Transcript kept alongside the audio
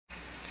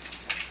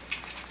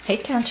Hey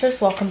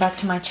Cancers, welcome back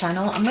to my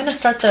channel. I'm going to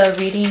start the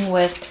reading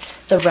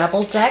with the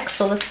Rebel deck.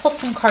 So let's pull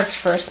some cards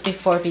first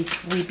before we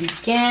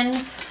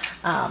begin.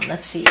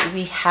 Let's see,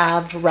 we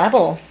have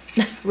Rebel,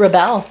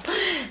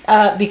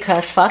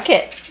 because fuck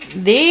it.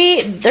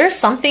 There's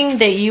something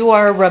that you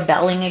are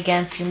rebelling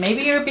against.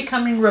 Maybe you're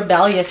becoming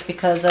rebellious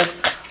because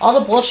of all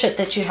the bullshit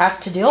that you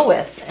have to deal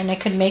with, and it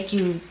could make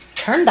you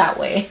turn that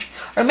way.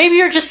 Or maybe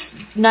you're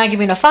just not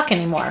giving a fuck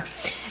anymore.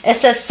 It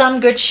says some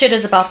good shit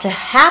is about to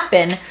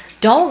happen.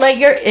 Don't let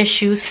your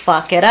issues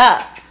fuck it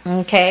up.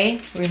 Okay?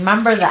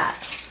 Remember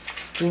that.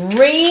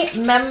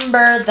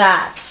 Remember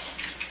that.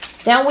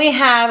 Then we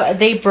have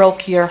they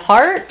broke your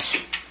heart.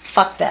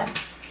 Fuck them.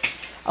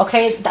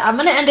 Okay? I'm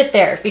going to end it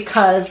there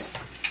because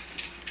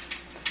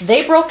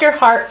they broke your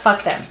heart.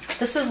 Fuck them.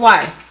 This is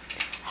why.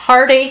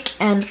 Heartache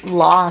and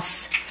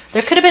loss.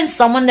 There could have been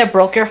someone that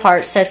broke your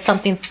heart, said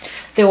something,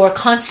 they were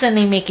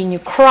constantly making you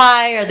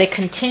cry, or they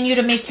continue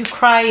to make you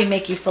cry, and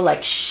make you feel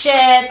like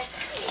shit.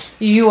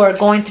 You are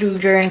going through,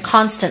 you're in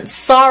constant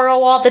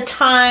sorrow all the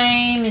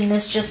time, and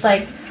it's just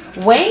like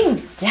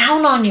weighing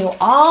down on you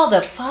all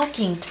the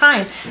fucking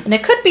time. And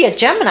it could be a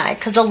Gemini,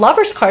 because the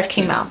Lover's card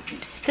came out.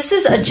 This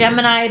is a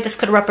Gemini. This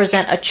could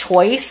represent a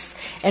choice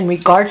in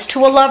regards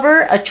to a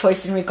lover, a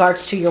choice in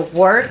regards to your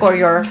work or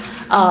your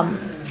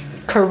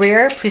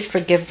career. Please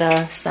forgive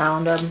the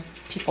sound.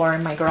 People are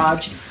in my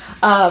garage.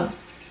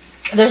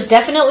 There's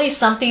definitely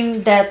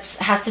something that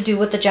has to do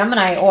with the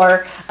Gemini,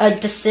 or a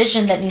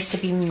decision that needs to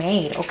be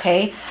made,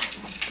 okay?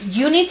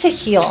 You need to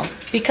heal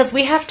because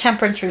we have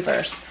Temperance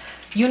reverse.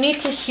 You need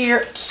to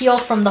heal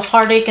from the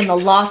heartache and the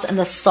loss and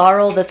the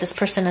sorrow that this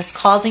person is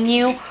causing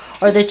you,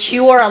 or that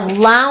you are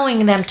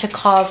allowing them to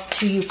cause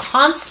to you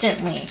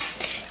constantly,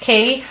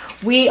 okay?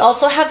 We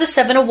also have the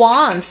Seven of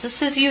Wands.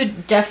 This is you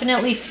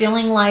definitely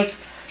feeling like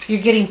you're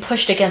getting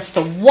pushed against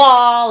the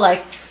wall,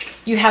 like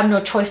you have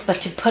no choice but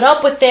to put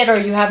up with it, or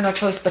you have no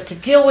choice but to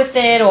deal with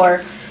it,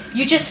 or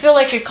you just feel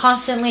like you're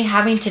constantly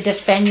having to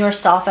defend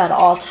yourself at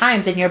all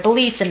times and your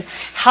beliefs and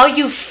how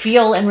you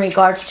feel in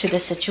regards to the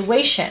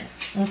situation,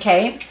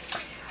 okay?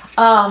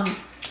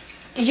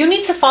 You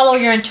need to follow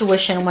your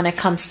intuition when it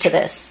comes to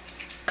this,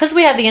 because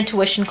we have the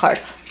intuition card.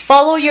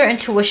 Follow your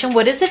intuition.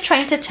 What is it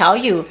trying to tell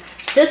you?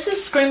 This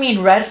is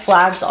screaming red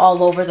flags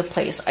all over the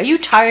place. Are you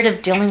tired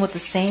of dealing with the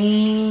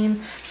same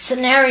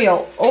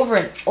scenario over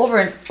and over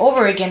and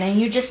over again, and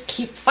you just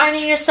keep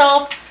finding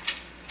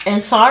yourself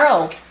in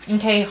sorrow,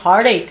 okay,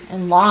 heartache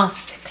and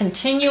loss,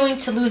 continuing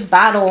to lose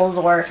battles,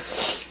 or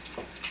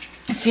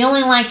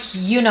feeling like,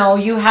 you know,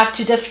 you have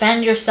to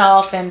defend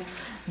yourself and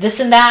this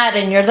and that,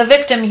 and you're the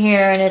victim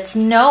here, and it's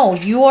no,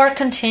 you are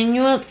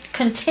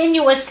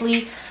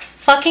continuously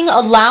fucking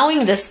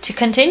allowing this to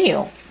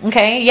continue,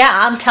 okay? Yeah,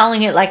 I'm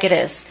telling it like it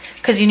is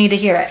because you need to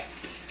hear it,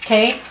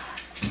 okay?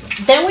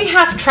 Then we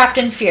have trapped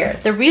in fear.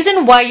 The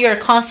reason why you're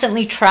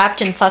constantly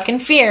trapped in fucking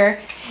fear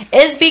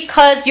is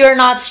because you're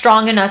not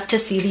strong enough to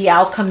see the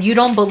outcome. You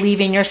don't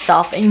believe in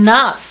yourself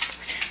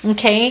enough,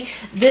 okay?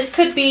 This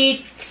could be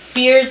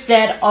fears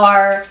that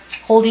are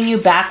holding you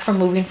back from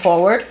moving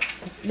forward.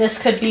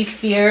 This could be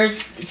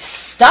fears,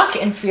 stuck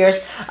in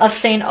fears of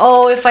saying,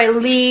 oh, if I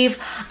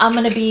leave, I'm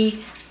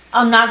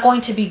not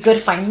going to be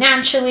good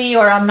financially,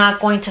 or I'm not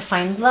going to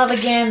find love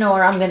again,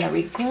 or I'm going to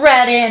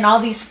regret it. And all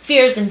these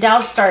fears and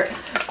doubts start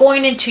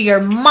going into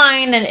your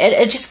mind, and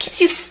it just keeps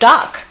you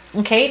stuck,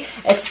 okay?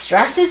 It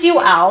stresses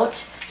you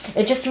out.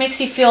 It just makes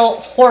you feel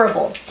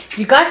horrible.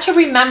 You got to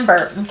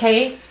remember,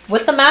 okay,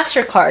 with the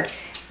Master card,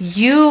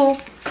 you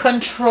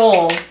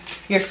control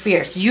your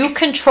fears. You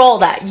control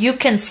that. You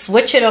can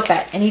switch it up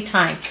at any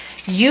time.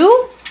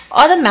 You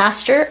are the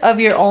master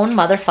of your own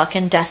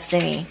motherfucking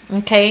destiny,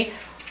 okay?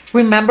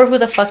 Remember who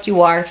the fuck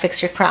you are.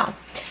 Fix your crown.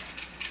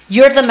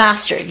 You're the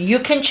master. You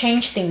can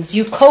change things.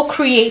 You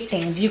co-create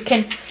things. You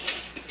can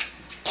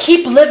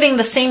keep living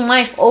the same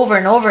life over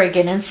and over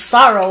again in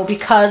sorrow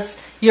because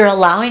you're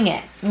allowing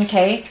it,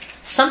 okay?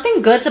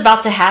 Something good's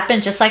about to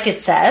happen just like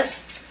it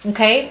says,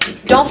 okay?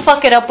 Don't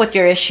fuck it up with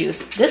your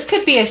issues. This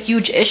could be a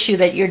huge issue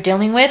that you're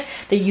dealing with,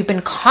 that you've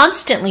been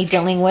constantly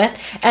dealing with,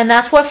 and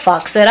that's what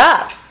fucks it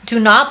up.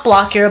 Do not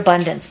block your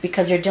abundance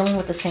because you're dealing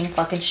with the same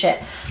fucking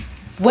shit.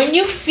 When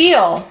you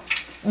feel,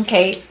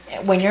 okay,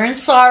 when you're in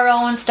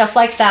sorrow and stuff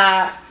like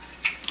that,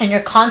 and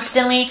you're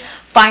constantly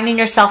finding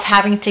yourself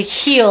having to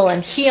heal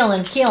and heal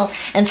and heal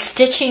and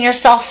stitching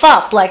yourself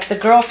up, like the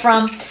girl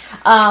from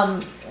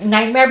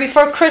Nightmare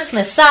Before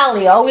Christmas,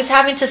 Sally, always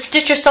having to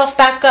stitch yourself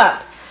back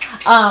up.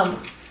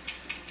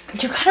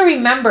 You gotta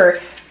remember,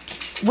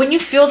 when you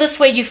feel this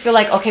way, you feel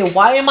like, okay,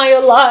 why am I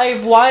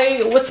alive?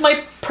 What's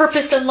my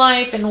purpose in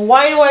life? And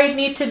why do I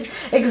need to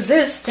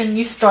exist? And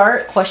you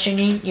start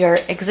questioning your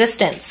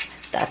existence.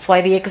 That's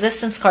why the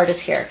existence card is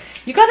here.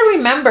 You got to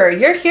remember,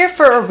 you're here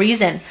for a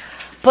reason,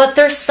 but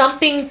there's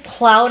something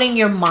clouding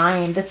your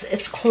mind.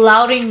 It's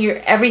clouding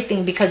your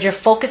everything because you're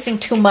focusing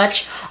too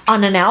much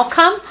on an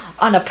outcome,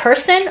 on a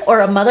person, or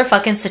a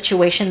motherfucking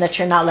situation that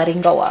you're not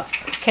letting go of.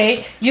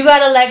 Okay? You got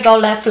to let go,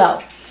 let flow.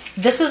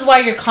 This is why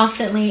you're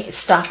constantly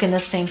stuck in the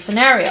same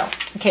scenario.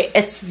 Okay?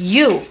 It's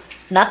you,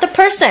 not the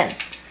person.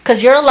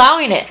 because you're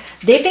allowing it.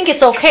 They think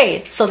it's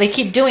okay, so they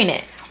keep doing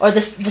it. Or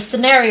the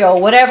scenario,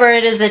 whatever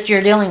it is that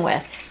you're dealing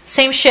with.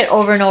 Same shit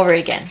over and over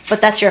again. But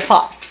that's your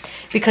fault.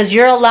 Because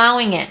you're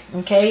allowing it,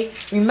 okay?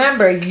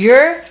 Remember,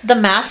 you're the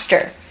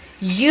master.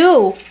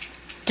 You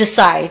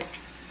decide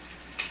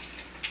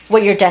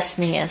what your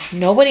destiny is.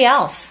 Nobody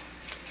else.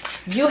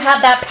 You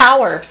have that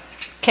power,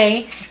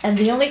 okay? And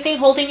the only thing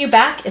holding you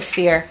back is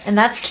fear. And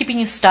that's keeping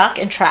you stuck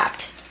and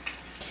trapped,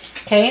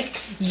 okay?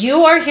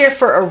 You are here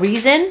for a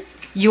reason.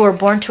 You were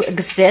born to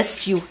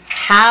exist. You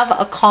have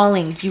a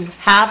calling. You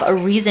have a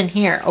reason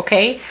here,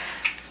 okay?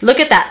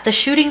 Look at that. The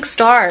shooting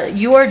star.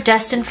 You are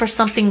destined for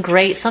something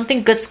great.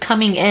 Something good's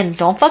coming in.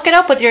 Don't fuck it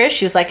up with your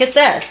issues, like it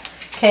says,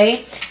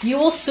 okay? You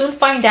will soon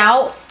find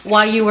out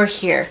why you were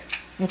here,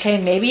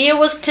 okay? Maybe it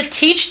was to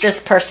teach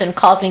this person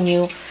causing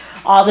you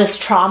all this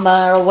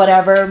trauma or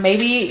whatever.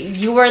 Maybe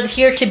you were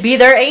here to be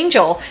their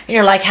angel. And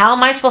you're like, how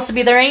am I supposed to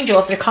be their angel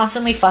if they're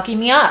constantly fucking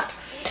me up?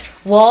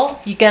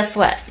 Well, you guess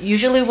what?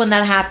 Usually when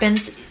that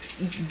happens,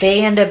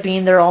 they end up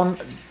being their own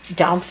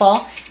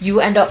downfall. You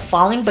end up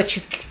falling, but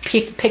you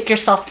pick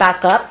yourself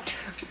back up.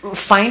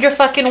 Find your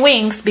fucking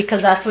wings,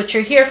 because that's what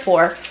you're here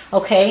for,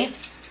 okay?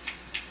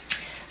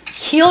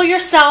 Heal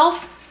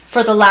yourself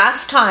for the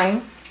last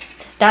time.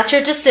 That's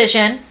your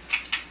decision.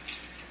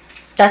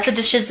 That's a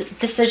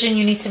decision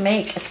you need to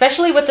make,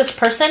 especially with this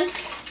person.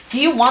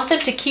 Do you want them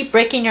to keep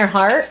breaking your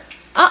heart?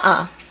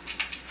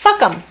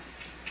 Fuck them.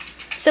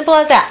 Simple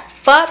as that.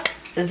 Fuck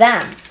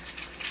them.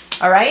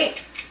 All right?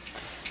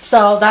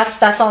 So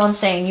that's all I'm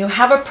saying. You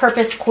have a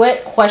purpose.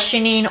 Quit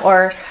questioning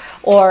or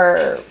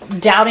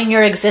doubting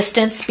your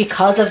existence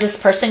because of this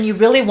person. You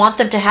really want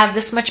them to have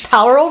this much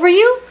power over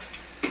you?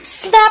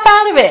 Snap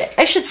out of it.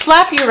 I should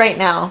slap you right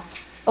now.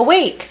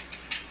 Awake.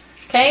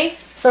 Okay?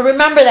 So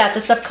remember that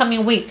this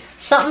upcoming week.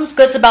 Something's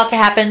good's about to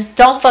happen.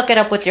 Don't fuck it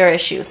up with your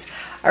issues.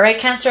 All right,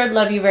 Cancer,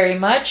 love you very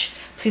much.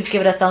 Please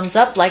give it a thumbs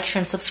up, like, share,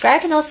 and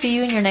subscribe, and I'll see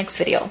you in your next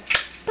video.